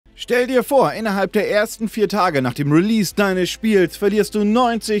Stell dir vor, innerhalb der ersten 4 Tage nach dem Release deines Spiels verlierst du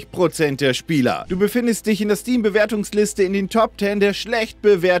 90% der Spieler. Du befindest dich in der Steam-Bewertungsliste in den Top 10 der schlecht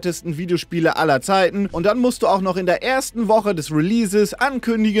bewertesten Videospiele aller Zeiten und dann musst du auch noch in der ersten Woche des Releases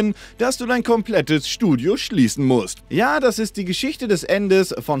ankündigen, dass du dein komplettes Studio schließen musst. Ja, das ist die Geschichte des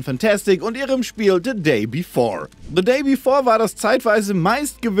Endes von Fantastic und ihrem Spiel The Day Before. The Day Before war das zeitweise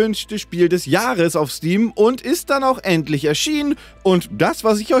meistgewünschte Spiel des Jahres auf Steam und ist dann auch endlich erschienen und das,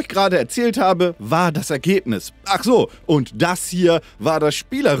 was ich euch gerade erzählt habe, war das Ergebnis. Ach so, und das hier war das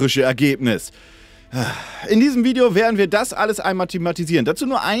spielerische Ergebnis. In diesem Video werden wir das alles einmal thematisieren. Dazu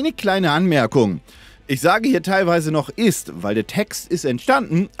nur eine kleine Anmerkung. Ich sage hier teilweise noch ist, weil der Text ist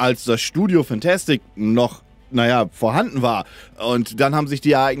entstanden, als das Studio Fantastic noch vorhanden war. Und dann haben sich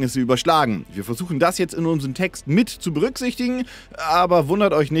die Ereignisse überschlagen. Wir versuchen das jetzt in unserem Text mit zu berücksichtigen, aber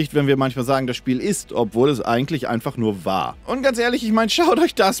wundert euch nicht, wenn wir manchmal sagen, das Spiel ist, obwohl es eigentlich einfach nur war. Und ganz ehrlich, ich meine, schaut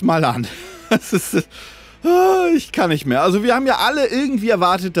euch das mal an. Das ist... Ich kann nicht mehr. Also wir haben ja alle irgendwie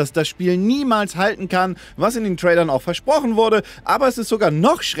erwartet, dass das Spiel niemals halten kann, was in den Trailern auch versprochen wurde, aber es ist sogar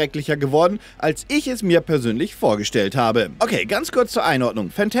noch schrecklicher geworden, als ich es mir persönlich vorgestellt habe. Okay, ganz kurz zur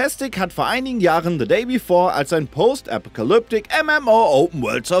Einordnung. Fantastic hat vor einigen Jahren The Day Before als ein Post-Apocalyptic MMO Open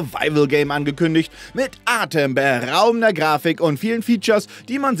World Survival Game angekündigt, mit atemberaubender Grafik und vielen Features,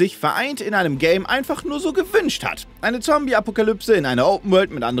 die man sich vereint in einem Game einfach nur so gewünscht hat. Eine Zombie-Apokalypse in einer Open World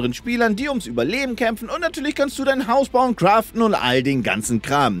mit anderen Spielern, die ums Überleben kämpfen und natürlich kannst du dein Haus bauen, craften und all den ganzen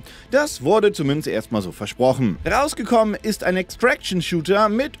Kram. Das wurde zumindest erstmal so versprochen. Rausgekommen ist ein Extraction-Shooter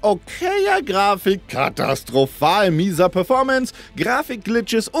mit okayer Grafik, katastrophal mieser Performance,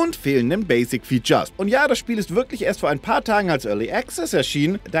 Grafik-Glitches und fehlenden Basic-Features. Und ja, das Spiel ist wirklich erst vor ein paar Tagen als Early Access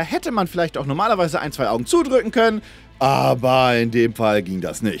erschienen. Da hätte man vielleicht auch normalerweise 1, 2 Augen zudrücken können. Aber in dem Fall ging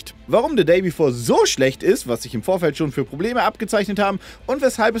das nicht. Warum The Day Before so schlecht ist, was sich im Vorfeld schon für Probleme abgezeichnet haben und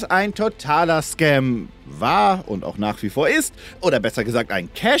weshalb es ein totaler Scam war und auch nach wie vor ist, oder besser gesagt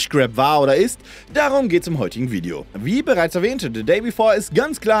ein Cash Grab war oder ist, darum geht's im heutigen Video. Wie bereits erwähnt, The Day Before ist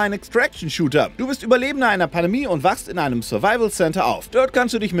ganz klar ein Extraction-Shooter. Du bist Überlebender einer Pandemie und wachst in einem Survival Center auf. Dort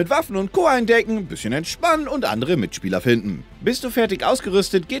kannst du dich mit Waffen und Co. eindecken, ein bisschen entspannen und andere Mitspieler finden. Bist du fertig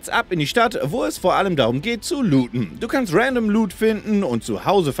ausgerüstet, geht's ab in die Stadt, wo es vor allem darum geht zu looten. Du kannst random Loot finden und zu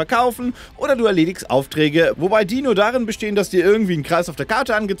Hause verkaufen oder du erledigst Aufträge, wobei die nur darin bestehen, dass dir irgendwie ein Kreis auf der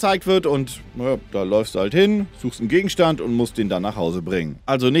Karte angezeigt wird und da läufst du halt hin, suchst einen Gegenstand und musst den dann nach Hause bringen.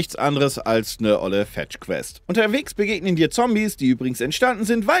 Also nichts anderes als eine olle Fetch-Quest. Unterwegs begegnen dir Zombies, die übrigens entstanden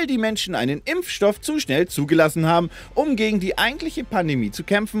sind, weil die Menschen einen Impfstoff zu schnell zugelassen haben, um gegen die eigentliche Pandemie zu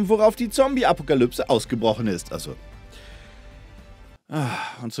kämpfen, worauf die Zombie-Apokalypse ausgebrochen ist.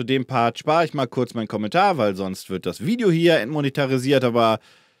 Und zu dem Part spare ich mal kurz meinen Kommentar, weil sonst wird das Video hier entmonetarisiert, aber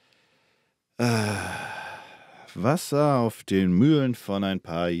Wasser auf den Mühlen von ein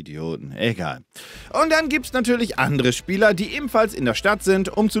paar Idioten. Egal. Und dann gibt es natürlich andere Spieler, die ebenfalls in der Stadt sind,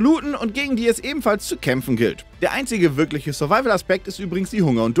 um zu looten und gegen die es ebenfalls zu kämpfen gilt. Der einzige wirkliche Survival-Aspekt ist übrigens die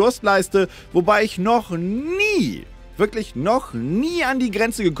Hunger- und Durstleiste, wobei ich wirklich noch nie an die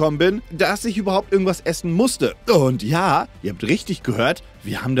Grenze gekommen bin, dass ich überhaupt irgendwas essen musste. Und ja, ihr habt richtig gehört,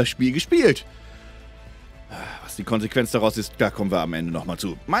 wir haben das Spiel gespielt. Was die Konsequenz daraus ist, da kommen wir am Ende nochmal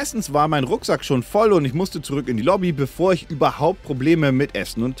zu. Meistens war mein Rucksack schon voll und ich musste zurück in die Lobby, bevor ich überhaupt Probleme mit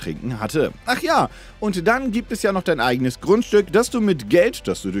Essen und Trinken hatte. Ach ja, und dann gibt es ja noch dein eigenes Grundstück, das du mit Geld,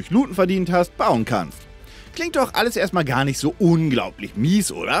 das du durch Looten verdient hast, bauen kannst. Klingt doch alles erstmal gar nicht so unglaublich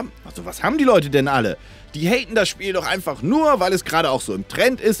mies, oder? Also was haben die Leute denn alle? Die haten das Spiel doch einfach nur, weil es gerade auch so im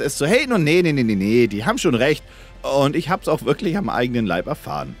Trend ist, es zu haten und nee, die haben schon recht. Und ich hab's auch wirklich am eigenen Leib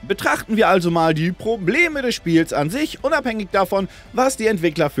erfahren. Betrachten wir also mal die Probleme des Spiels an sich, unabhängig davon, was die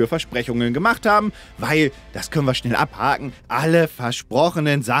Entwickler für Versprechungen gemacht haben, weil, das können wir schnell abhaken, alle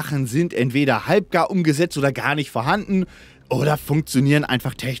versprochenen Sachen sind entweder halbgar umgesetzt oder gar nicht vorhanden oder funktionieren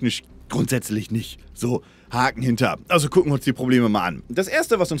einfach technisch grundsätzlich nicht. So, Haken hinter. Also gucken wir uns die Probleme mal an. Das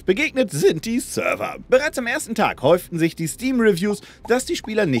erste, was uns begegnet, sind die Server. Bereits am ersten Tag häuften sich die Steam-Reviews, dass die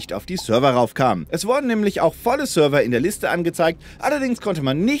Spieler nicht auf die Server raufkamen. Es wurden nämlich auch volle Server in der Liste angezeigt, allerdings konnte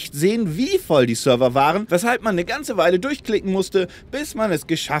man nicht sehen, wie voll die Server waren, weshalb man eine ganze Weile durchklicken musste, bis man es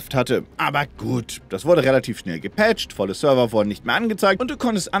geschafft hatte. Aber gut, das wurde relativ schnell gepatcht, volle Server wurden nicht mehr angezeigt und du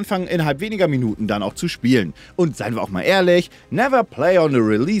konntest anfangen, innerhalb weniger Minuten dann auch zu spielen. Und seien wir auch mal ehrlich, never play on a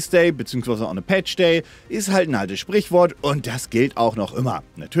Release Day bzw. on a Patch Day ist halt ein altes Sprichwort und das gilt auch noch immer.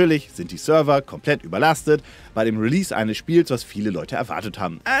 Natürlich sind die Server komplett überlastet bei dem Release eines Spiels, was viele Leute erwartet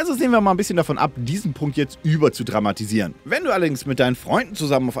haben. Also sehen wir mal ein bisschen davon ab, diesen Punkt jetzt überzudramatisieren. Wenn du allerdings mit deinen Freunden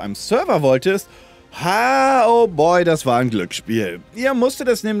zusammen auf einem Server wolltest, oh boy, das war ein Glücksspiel. Ihr musstet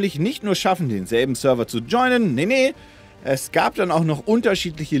es nämlich nicht nur schaffen, denselben Server zu joinen, nee, Es gab dann auch noch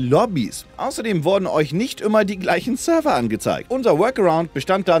unterschiedliche Lobbys. Außerdem wurden euch nicht immer die gleichen Server angezeigt. Unser Workaround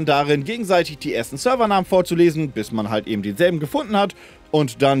bestand dann darin, gegenseitig die ersten Servernamen vorzulesen, bis man halt eben denselben gefunden hat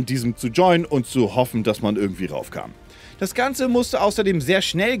und dann diesem zu joinen und zu hoffen, dass man irgendwie raufkam. Das Ganze musste außerdem sehr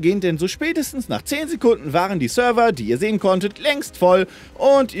schnell gehen, denn so spätestens nach 10 Sekunden waren die Server, die ihr sehen konntet, längst voll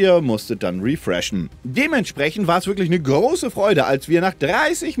und ihr musstet dann refreshen. Dementsprechend war es wirklich eine große Freude, als wir nach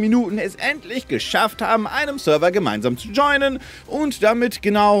 30 Minuten es endlich geschafft haben, einem Server gemeinsam zu joinen und damit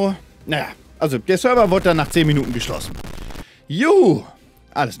genau, also der Server wurde dann nach 10 Minuten geschlossen. Juhu!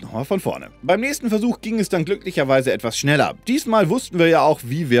 Alles nochmal von vorne. Beim nächsten Versuch ging es dann glücklicherweise etwas schneller. Diesmal wussten wir ja auch,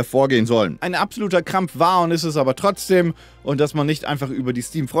 wie wir vorgehen sollen. Ein absoluter Krampf war und ist es aber trotzdem. Und dass man nicht einfach über die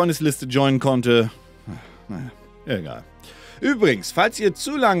Steam-Freundesliste joinen konnte, naja, egal. Übrigens, falls ihr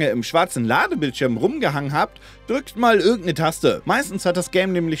zu lange im schwarzen Ladebildschirm rumgehangen habt, drückt mal irgendeine Taste. Meistens hat das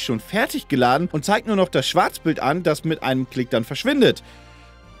Game nämlich schon fertig geladen und zeigt nur noch das Schwarzbild an, das mit einem Klick dann verschwindet.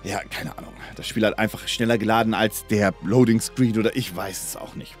 Ja, keine Ahnung. Das Spiel hat einfach schneller geladen als der Loading Screen oder ich weiß es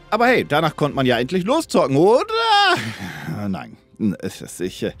auch nicht. Aber hey, danach konnte man ja endlich loszocken, oder? Nein,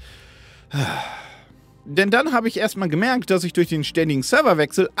 Denn dann habe ich erstmal gemerkt, dass ich durch den ständigen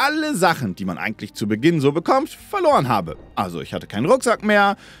Serverwechsel alle Sachen, die man eigentlich zu Beginn so bekommt, verloren habe. Also ich hatte keinen Rucksack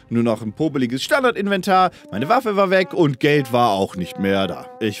mehr, nur noch ein popeliges Standardinventar, meine Waffe war weg und Geld war auch nicht mehr da.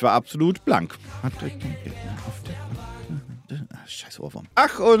 Ich war absolut blank. Scheiß Ohrwurm.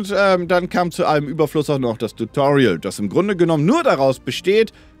 Ach, und dann kam zu allem Überfluss auch noch das Tutorial, das im Grunde genommen nur daraus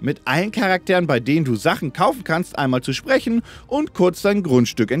besteht, mit allen Charakteren, bei denen du Sachen kaufen kannst, einmal zu sprechen und kurz dein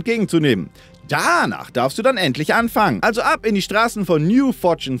Grundstück entgegenzunehmen. Danach darfst du dann endlich anfangen. Also ab in die Straßen von New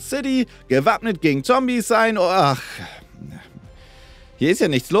Fortune City, gewappnet gegen Zombies sein. Oh, ach, hier ist ja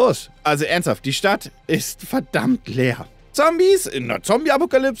nichts los. Also ernsthaft, die Stadt ist verdammt leer. Zombies in einer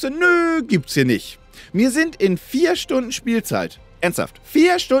Zombie-Apokalypse? Nö, gibt's hier nicht. Mir sind in 4 Stunden Spielzeit, ernsthaft,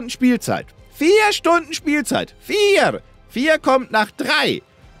 4 Stunden Spielzeit, 4 Stunden Spielzeit, 4 kommt nach 3.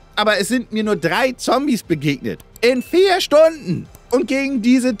 Aber es sind mir nur 3 Zombies begegnet. In 4 Stunden. Und gegen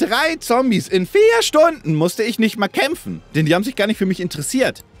diese 3 Zombies in 4 Stunden musste ich nicht mal kämpfen. Denn die haben sich gar nicht für mich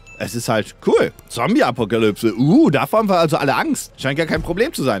interessiert. Es ist halt cool. Zombie-Apokalypse. Davor haben wir also alle Angst. Scheint gar kein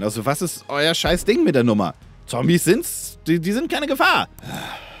Problem zu sein. Also was ist euer scheiß Ding mit der Nummer? Zombies sind's, die sind keine Gefahr.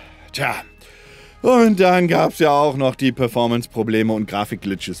 Tja. Und dann gab es ja auch noch die Performance-Probleme und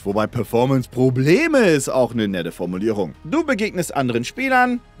Grafik-Glitches, wobei Performance-Probleme ist auch eine nette Formulierung. Du begegnest anderen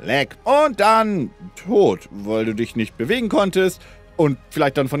Spielern, Lag, und dann tot, weil du dich nicht bewegen konntest und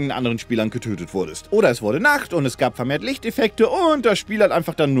vielleicht dann von den anderen Spielern getötet wurdest. Oder es wurde Nacht und es gab vermehrt Lichteffekte und das Spiel hat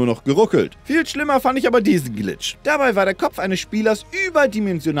einfach dann nur noch geruckelt. Viel schlimmer fand ich aber diesen Glitch. Dabei war der Kopf eines Spielers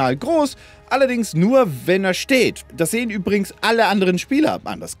überdimensional groß, allerdings nur, wenn er steht. Das sehen übrigens alle anderen Spieler.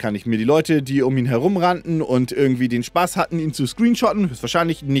 Anders kann ich mir die Leute, die um ihn herumrannten und irgendwie den Spaß hatten, ihn zu screenshotten,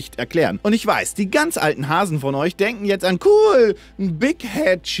 höchstwahrscheinlich nicht erklären. Und ich weiß, die ganz alten Hasen von euch denken jetzt an cool, ein Big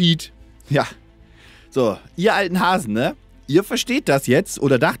Head Cheat. Ja, so, ihr alten Hasen, ne? Ihr versteht das jetzt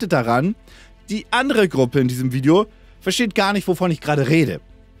oder dachtet daran, die andere Gruppe in diesem Video versteht gar nicht, wovon ich gerade rede.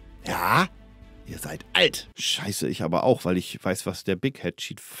 Ja, ihr seid alt. Scheiße, ich aber auch, weil ich weiß, was der Big Head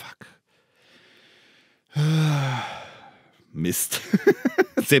Cheat... Fuck. Mist.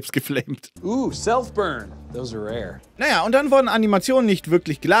 Selbst geflamed. Self-burn. Those are rare. Naja, und dann wurden Animationen nicht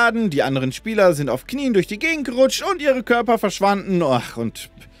wirklich geladen, die anderen Spieler sind auf Knien durch die Gegend gerutscht und ihre Körper verschwanden. Ach, und...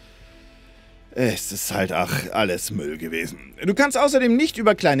 es ist halt, alles Müll gewesen. Du kannst außerdem nicht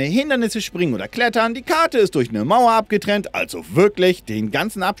über kleine Hindernisse springen oder klettern. Die Karte ist durch eine Mauer abgetrennt. Also wirklich, den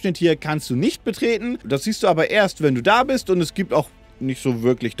ganzen Abschnitt hier kannst du nicht betreten. Das siehst du aber erst, wenn du da bist. Und es gibt auch nicht so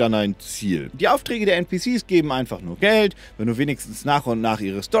wirklich dann ein Ziel. Die Aufträge der NPCs geben einfach nur Geld. Wenn du wenigstens nach und nach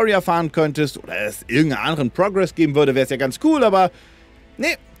ihre Story erfahren könntest oder es irgendeinen anderen Progress geben würde, wäre es ja ganz cool. Aber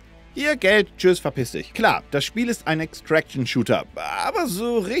nee. Hier, Geld, tschüss, verpiss dich. Klar, das Spiel ist ein Extraction-Shooter, aber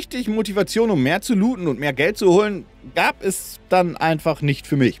so richtig Motivation, um mehr zu looten und mehr Geld zu holen, gab es dann einfach nicht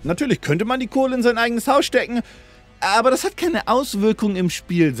für mich. Natürlich könnte man die Kohle in sein eigenes Haus stecken, aber das hat keine Auswirkung im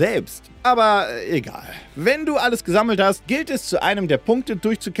Spiel selbst. Aber egal. Wenn du alles gesammelt hast, gilt es, zu einem der Punkte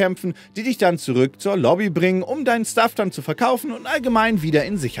durchzukämpfen, die dich dann zurück zur Lobby bringen, um deinen Stuff dann zu verkaufen und allgemein wieder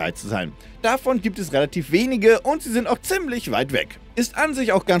in Sicherheit zu sein. Davon gibt es relativ wenige und sie sind auch ziemlich weit weg. Ist an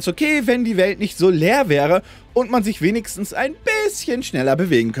sich auch ganz okay, wenn die Welt nicht so leer wäre und man sich wenigstens ein bisschen schneller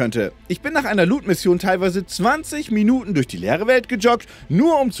bewegen könnte. Ich bin nach einer Loot-Mission teilweise 20 Minuten durch die leere Welt gejoggt,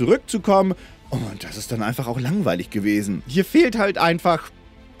 nur um zurückzukommen. Und das ist dann einfach auch langweilig gewesen. Hier fehlt halt einfach,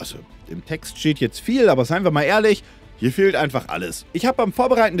 also im Text steht jetzt viel, aber seien wir mal ehrlich, Hier fehlt einfach alles. Ich habe beim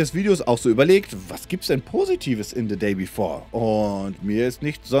Vorbereiten des Videos auch so überlegt, was gibt's denn Positives in The Day Before? Und mir ist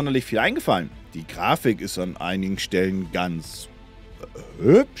nicht sonderlich viel eingefallen. Die Grafik ist an einigen Stellen ganz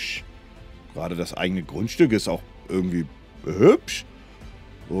hübsch. Gerade das eigene Grundstück ist auch irgendwie hübsch.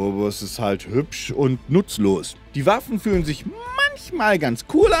 Aber es ist halt hübsch und nutzlos. Die Waffen fühlen sich manchmal ganz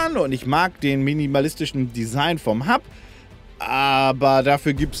cool an und ich mag den minimalistischen Design vom Hub. Aber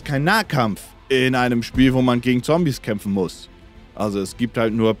dafür gibt es keinen Nahkampf in einem Spiel, wo man gegen Zombies kämpfen muss. Also es gibt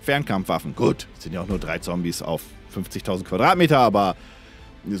halt nur Fernkampfwaffen. Gut, es sind ja auch nur 3 Zombies auf 50.000 Quadratmeter, aber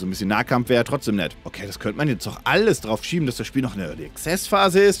so ein bisschen Nahkampf wäre trotzdem nett. Okay, das könnte man jetzt doch alles drauf schieben, dass das Spiel noch in der Early Access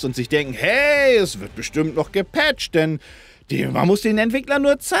Phase ist und sich denken, hey, es wird bestimmt noch gepatcht, denn man muss den Entwicklern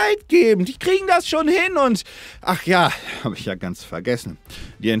nur Zeit geben. Die kriegen das schon hin und... Ach ja, habe ich ja ganz vergessen.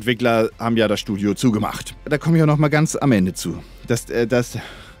 Die Entwickler haben ja das Studio zugemacht. Da komme ich auch noch mal ganz am Ende zu.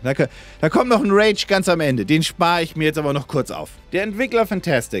 Da kommt noch ein Rage ganz am Ende. Den spare ich mir jetzt aber noch kurz auf. Der Entwickler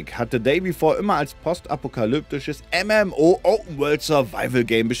Fantastic hat The Day Before immer als postapokalyptisches MMO Open World Survival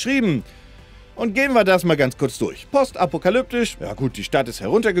Game beschrieben. Und gehen wir das mal ganz kurz durch. Postapokalyptisch, ja gut, die Stadt ist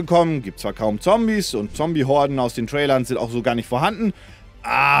heruntergekommen, gibt zwar kaum Zombies und Zombie-Horden aus den Trailern sind auch so gar nicht vorhanden,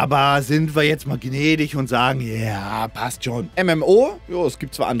 aber sind wir jetzt mal gnädig und sagen, ja, passt schon. MMO, jo, es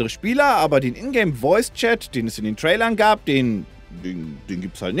gibt zwar andere Spieler, aber den Ingame-Voice-Chat, den es in den Trailern gab, den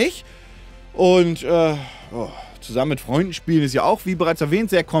gibt es halt nicht. Und, zusammen mit Freunden spielen ist ja auch, wie bereits erwähnt,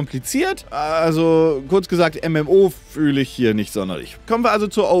 sehr kompliziert. Also, kurz gesagt, MMO fühle ich hier nicht sonderlich. Kommen wir also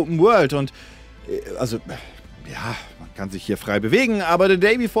zur Open World und, ja, man kann sich hier frei bewegen, aber The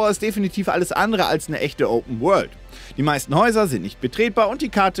Day Before ist definitiv alles andere als eine echte Open World. Die meisten Häuser sind nicht betretbar und die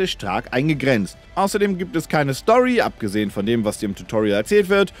Karte stark eingegrenzt. Außerdem gibt es keine Story, abgesehen von dem, was dir im Tutorial erzählt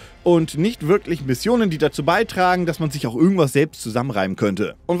wird, und nicht wirklich Missionen, die dazu beitragen, dass man sich auch irgendwas selbst zusammenreimen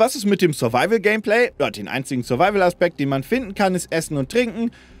könnte. Und was ist mit dem Survival-Gameplay? Ja, den einzigen Survival-Aspekt, den man finden kann, ist Essen und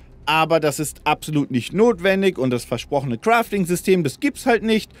Trinken. Aber das ist absolut nicht notwendig und das versprochene Crafting-System, das gibt's halt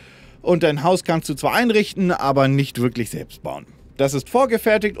nicht. Und dein Haus kannst du zwar einrichten, aber nicht wirklich selbst bauen. Das ist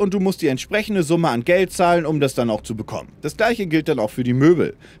vorgefertigt und du musst die entsprechende Summe an Geld zahlen, um das dann auch zu bekommen. Das gleiche gilt dann auch für die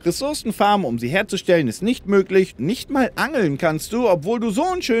Möbel. Ressourcen farmen, um sie herzustellen, ist nicht möglich. Nicht mal angeln kannst du, obwohl du so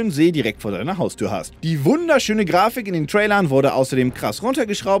einen schönen See direkt vor deiner Haustür hast. Die wunderschöne Grafik in den Trailern wurde außerdem krass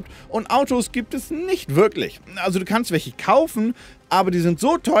runtergeschraubt und Autos gibt es nicht wirklich. Also du kannst welche kaufen, aber die sind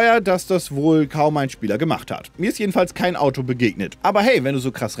so teuer, dass das wohl kaum ein Spieler gemacht hat. Mir ist jedenfalls kein Auto begegnet. Aber hey, wenn du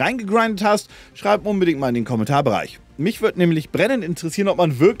so krass reingegrindet hast, schreib unbedingt mal in den Kommentarbereich. Mich würde nämlich brennend interessieren, ob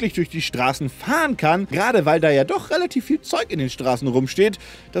man wirklich durch die Straßen fahren kann, gerade weil da ja doch relativ viel Zeug in den Straßen rumsteht,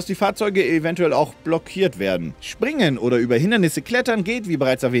 dass die Fahrzeuge eventuell auch blockiert werden. Springen oder über Hindernisse klettern geht, wie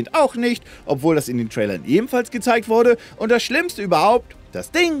bereits erwähnt, auch nicht, obwohl das in den Trailern ebenfalls gezeigt wurde. Und das Schlimmste überhaupt: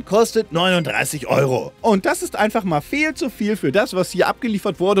 das Ding kostet 39 €. Und das ist einfach mal viel zu viel für das, was hier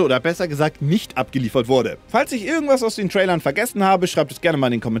abgeliefert wurde oder besser gesagt nicht abgeliefert wurde. Falls ich irgendwas aus den Trailern vergessen habe, schreibt es gerne mal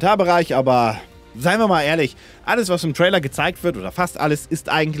in den Kommentarbereich, aber seien wir mal ehrlich, alles, was im Trailer gezeigt wird oder fast alles, ist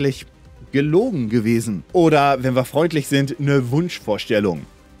eigentlich gelogen gewesen. Oder, wenn wir freundlich sind, eine Wunschvorstellung.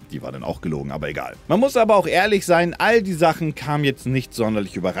 Die war dann auch gelogen, aber egal. Man muss aber auch ehrlich sein, all die Sachen kamen jetzt nicht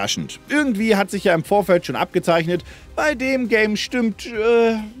sonderlich überraschend. Irgendwie hat sich ja im Vorfeld schon abgezeichnet, bei dem Game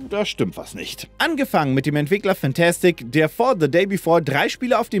da stimmt was nicht. Angefangen mit dem Entwickler Fantastic, der vor The Day Before 3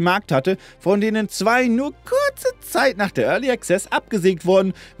 Spiele auf dem Markt hatte, von denen 2 nur kurze Zeit nach der Early Access abgesägt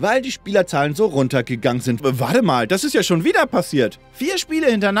wurden, weil die Spielerzahlen so runtergegangen sind. Warte mal, das ist ja schon wieder passiert. 4 Spiele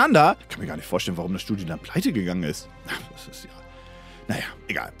hintereinander? Ich kann mir gar nicht vorstellen, warum das Studio dann pleite gegangen ist. Das ist ja... Naja,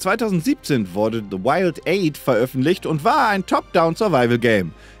 egal. 2017 wurde The Wild 8 veröffentlicht und war ein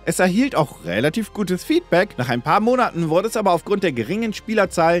Top-Down-Survival-Game. Es erhielt auch relativ gutes Feedback, nach ein paar Monaten wurde es aber aufgrund der geringen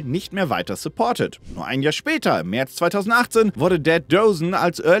Spielerzahl nicht mehr weiter supported. Nur ein Jahr später, im März 2018, wurde Dead Dozen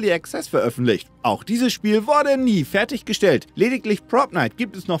als Early Access veröffentlicht. Auch dieses Spiel wurde nie fertiggestellt. Lediglich Prop Night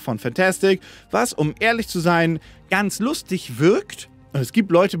gibt es noch von Fantastic, was, um ehrlich zu sein, ganz lustig wirkt. Und es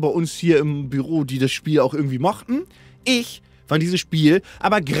gibt Leute bei uns hier im Büro, die das Spiel auch irgendwie mochten. Ich von diesem Spiel,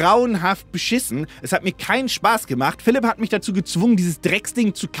 aber grauenhaft beschissen. Es hat mir keinen Spaß gemacht. Philipp hat mich dazu gezwungen, dieses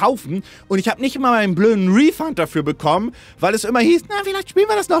Drecksding zu kaufen und ich habe nicht immer meinen blöden Refund dafür bekommen, weil es immer hieß, na, vielleicht spielen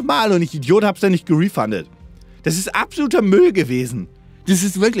wir das nochmal und ich, Idiot, hab's dann nicht gerefundet. Das ist absoluter Müll gewesen. Das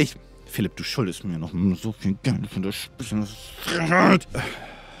ist wirklich... Philipp, du schuldest mir noch so viel Geld für das Spiel.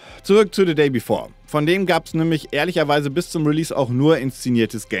 Zurück zu The Day Before. Von dem gab es nämlich ehrlicherweise bis zum Release auch nur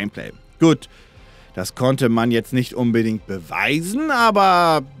inszeniertes Gameplay. Gut, das konnte man jetzt nicht unbedingt beweisen,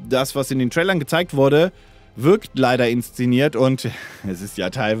 aber das, was in den Trailern gezeigt wurde, wirkt leider inszeniert und es ist ja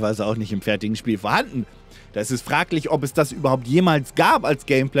teilweise auch nicht im fertigen Spiel vorhanden. Da ist es fraglich, ob es das überhaupt jemals gab als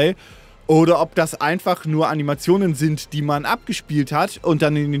Gameplay Oder ob das einfach nur Animationen sind, die man abgespielt hat und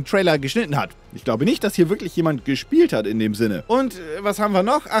dann in den Trailer geschnitten hat. Ich glaube nicht, dass hier wirklich jemand gespielt hat in dem Sinne. Und was haben wir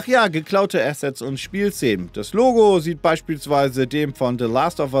noch? Ach ja, geklaute Assets und Spielszenen. Das Logo sieht beispielsweise dem von The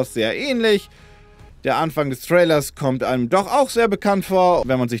Last of Us sehr ähnlich. Der Anfang des Trailers kommt einem doch auch sehr bekannt vor,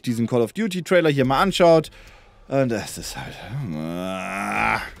 wenn man sich diesen Call of Duty Trailer hier mal anschaut. Und das ist halt...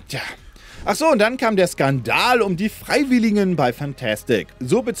 tja. Achso, und dann kam der Skandal um die Freiwilligen bei Fantastic.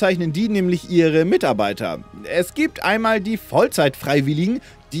 So bezeichnen die nämlich ihre Mitarbeiter. Es gibt einmal die Vollzeit-Freiwilligen,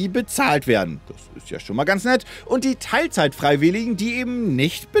 die bezahlt werden. Das ist ja schon mal ganz nett. Und die Teilzeit-Freiwilligen, die eben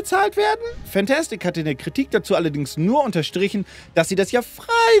nicht bezahlt werden? Fantastic hatte in der Kritik dazu allerdings nur unterstrichen, dass sie das ja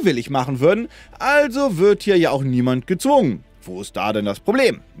freiwillig machen würden. Also wird hier ja auch niemand gezwungen. Wo ist da denn das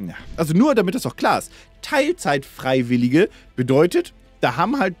Problem? Ja, also nur, damit das auch klar ist. Teilzeit-Freiwillige bedeutet, da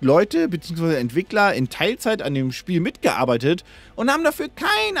haben halt Leute bzw. Entwickler in Teilzeit an dem Spiel mitgearbeitet und haben dafür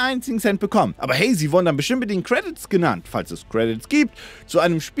keinen einzigen Cent bekommen. Aber hey, sie wurden dann bestimmt mit den Credits genannt, falls es Credits gibt, zu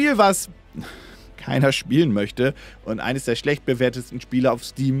einem Spiel, was keiner spielen möchte und eines der schlecht bewertesten Spiele auf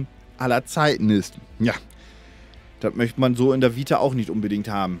Steam aller Zeiten ist. Ja, das möchte man so in der Vita auch nicht unbedingt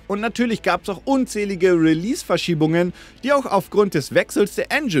haben. Und natürlich gab es auch unzählige Release-Verschiebungen, die auch aufgrund des Wechsels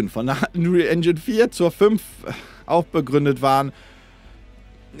der Engine von der Unreal Engine 4 zur 5 auch begründet waren.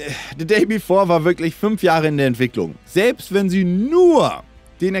 The Day Before war wirklich 5 Jahre in der Entwicklung. Selbst wenn sie nur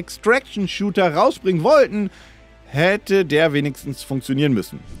den Extraction-Shooter rausbringen wollten, hätte der wenigstens funktionieren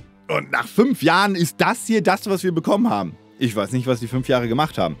müssen. Und nach 5 Jahren ist das hier das, was wir bekommen haben. Ich weiß nicht, was die 5 Jahre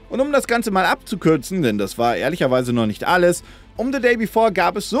gemacht haben. Und um das Ganze mal abzukürzen, denn das war ehrlicherweise noch nicht alles, um The Day Before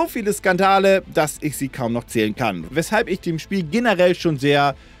gab es so viele Skandale, dass ich sie kaum noch zählen kann. Weshalb ich dem Spiel generell schon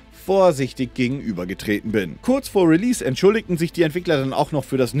sehr vorsichtig gegenübergetreten bin. Kurz vor Release entschuldigten sich die Entwickler dann auch noch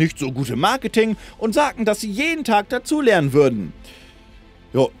für das nicht so gute Marketing und sagten, dass sie jeden Tag dazulernen würden.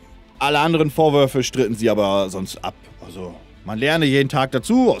 Jo, alle anderen Vorwürfe stritten sie aber sonst ab. Also, man lerne jeden Tag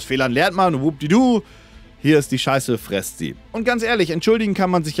dazu, aus Fehlern lernt man und whoopdidu. Hier ist die Scheiße, fresst sie. Und ganz ehrlich, entschuldigen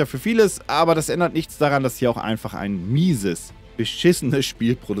kann man sich ja für vieles, aber das ändert nichts daran, dass hier auch einfach ein mieses, beschissenes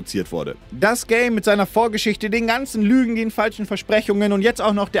Spiel produziert wurde. Das Game mit seiner Vorgeschichte, den ganzen Lügen, den falschen Versprechungen und jetzt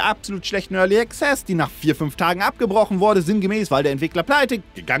auch noch der absolut schlechten Early Access, die nach 4-5 Tagen abgebrochen wurde, sinngemäß, weil der Entwickler pleite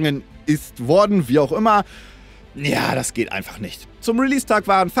gegangen ist worden, wie auch immer. Ja, das geht einfach nicht. Zum Release-Tag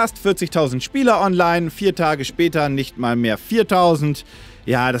waren fast 40.000 Spieler online, 4 Tage später nicht mal mehr 4.000.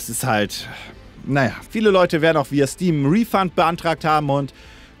 Ja, das ist halt... Naja, viele Leute werden auch via Steam Refund beantragt haben und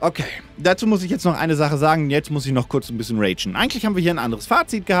okay, dazu muss ich jetzt noch eine Sache sagen, jetzt muss ich noch kurz ein bisschen ragen. Eigentlich haben wir hier ein anderes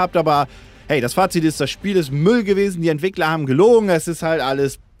Fazit gehabt, aber hey, das Fazit ist, das Spiel ist Müll gewesen, die Entwickler haben gelogen, es ist halt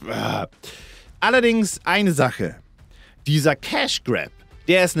alles... Allerdings eine Sache, dieser Cash Grab,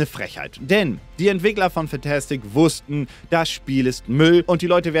 der ist eine Frechheit, denn die Entwickler von Fantastic wussten, das Spiel ist Müll und die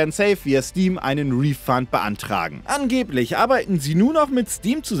Leute werden safe via Steam einen Refund beantragen. Angeblich arbeiten sie nur noch mit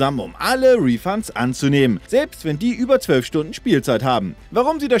Steam zusammen, um alle Refunds anzunehmen, selbst wenn die über 12 Stunden Spielzeit haben.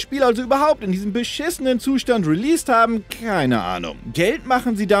 Warum sie das Spiel also überhaupt in diesem beschissenen Zustand released haben, keine Ahnung. Geld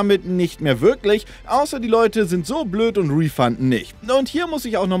machen sie damit nicht mehr wirklich, außer die Leute sind so blöd und refunden nicht. Und hier muss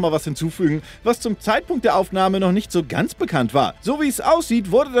ich auch nochmal was hinzufügen, was zum Zeitpunkt der Aufnahme noch nicht so ganz bekannt war. So wie es aussieht,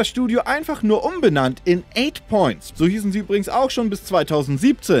 wurde das Studio einfach nur umbenannt in 8 Points. So hießen sie übrigens auch schon bis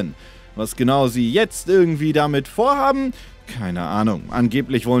 2017. Was genau sie jetzt irgendwie damit vorhaben? Keine Ahnung.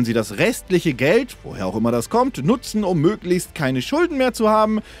 Angeblich wollen sie das restliche Geld, woher auch immer das kommt, nutzen, um möglichst keine Schulden mehr zu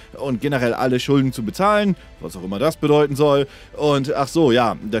haben und generell alle Schulden zu bezahlen, was auch immer das bedeuten soll. Und ach so,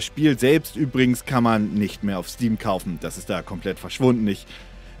 ja, das Spiel selbst übrigens kann man nicht mehr auf Steam kaufen. Das ist da komplett verschwunden.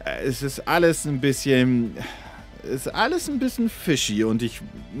 Es ist alles ein bisschen... fishy und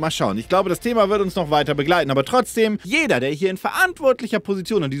mal schauen. Ich glaube, das Thema wird uns noch weiter begleiten, aber trotzdem, jeder, der hier in verantwortlicher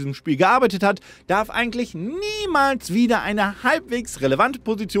Position an diesem Spiel gearbeitet hat, darf eigentlich niemals wieder eine halbwegs relevante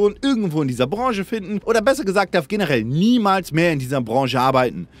Position irgendwo in dieser Branche finden oder besser gesagt, darf generell niemals mehr in dieser Branche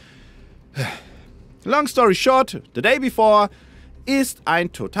arbeiten. Long story short, The Day Before ist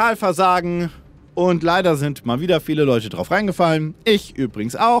ein Totalversagen und leider sind mal wieder viele Leute drauf reingefallen. Ich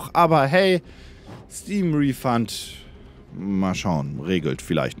übrigens auch, aber hey, Steam Refund, mal schauen, regelt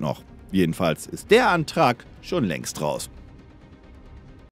vielleicht noch. Jedenfalls ist der Antrag schon längst raus.